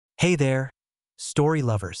Hey there, story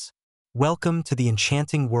lovers. Welcome to the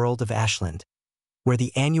enchanting world of Ashland, where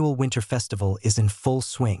the annual Winter Festival is in full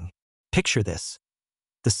swing. Picture this.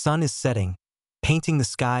 The sun is setting, painting the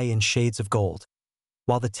sky in shades of gold,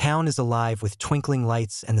 while the town is alive with twinkling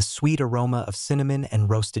lights and the sweet aroma of cinnamon and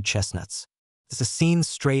roasted chestnuts. It's a scene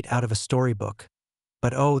straight out of a storybook.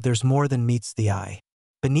 But oh, there's more than meets the eye.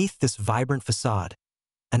 Beneath this vibrant facade,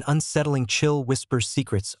 an unsettling chill whispers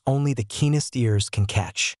secrets only the keenest ears can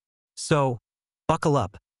catch. So, buckle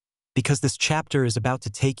up, because this chapter is about to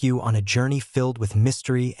take you on a journey filled with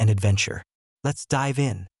mystery and adventure. Let's dive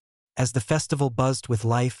in. As the festival buzzed with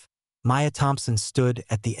life, Maya Thompson stood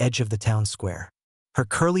at the edge of the town square. Her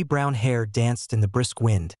curly brown hair danced in the brisk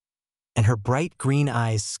wind, and her bright green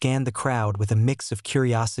eyes scanned the crowd with a mix of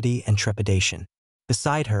curiosity and trepidation.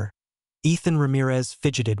 Beside her, Ethan Ramirez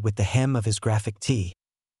fidgeted with the hem of his graphic tee,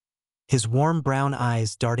 his warm brown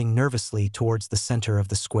eyes darting nervously towards the center of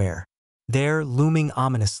the square. There, looming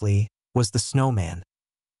ominously, was the Snowman,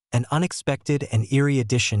 an unexpected and eerie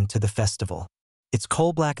addition to the festival. Its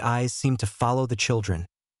coal-black eyes seemed to follow the children,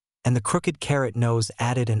 and the crooked carrot nose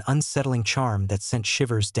added an unsettling charm that sent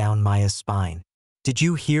shivers down Maya's spine. "Did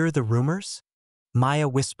you hear the rumors?" Maya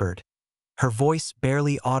whispered, her voice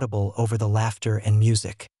barely audible over the laughter and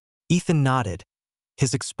music. Ethan nodded,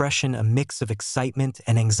 his expression a mix of excitement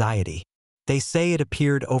and anxiety. "They say it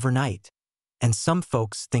appeared overnight, and some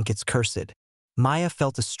folks think it's cursed." Maya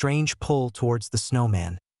felt a strange pull towards the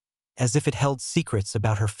Snowman, as if it held secrets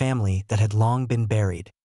about her family that had long been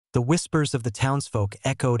buried. The whispers of the townsfolk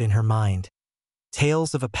echoed in her mind,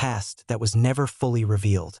 tales of a past that was never fully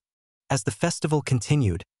revealed. As the festival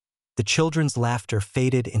continued, the children's laughter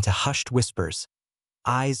faded into hushed whispers,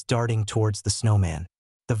 eyes darting towards the Snowman.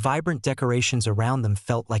 The vibrant decorations around them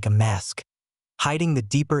felt like a mask, hiding the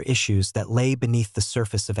deeper issues that lay beneath the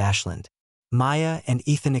surface of Ashland. Maya and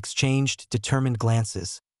Ethan exchanged determined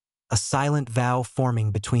glances, a silent vow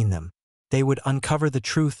forming between them. They would uncover the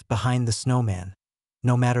truth behind the Snowman,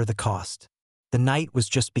 no matter the cost. The night was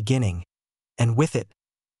just beginning, and with it,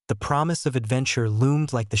 the promise of adventure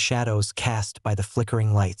loomed like the shadows cast by the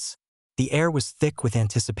flickering lights. The air was thick with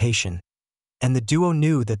anticipation, and the duo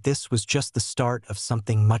knew that this was just the start of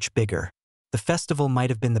something much bigger. The festival might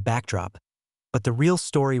have been the backdrop, but the real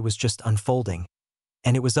story was just unfolding,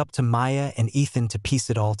 and it was up to Maya and Ethan to piece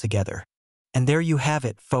it all together. And there you have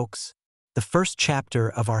it, folks, the first chapter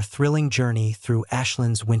of our thrilling journey through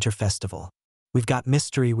Ashland's Winter Festival. We've got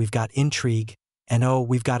mystery, we've got intrigue, and oh,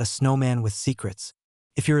 we've got a snowman with secrets.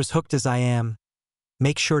 If you're as hooked as I am,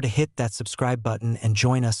 make sure to hit that subscribe button and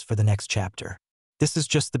join us for the next chapter. This is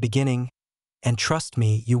just the beginning, and trust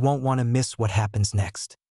me, you won't want to miss what happens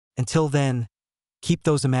next. Until then, keep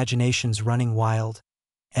those imaginations running wild,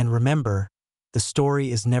 and remember, the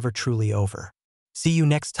story is never truly over. See you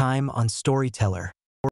next time on Storyteller.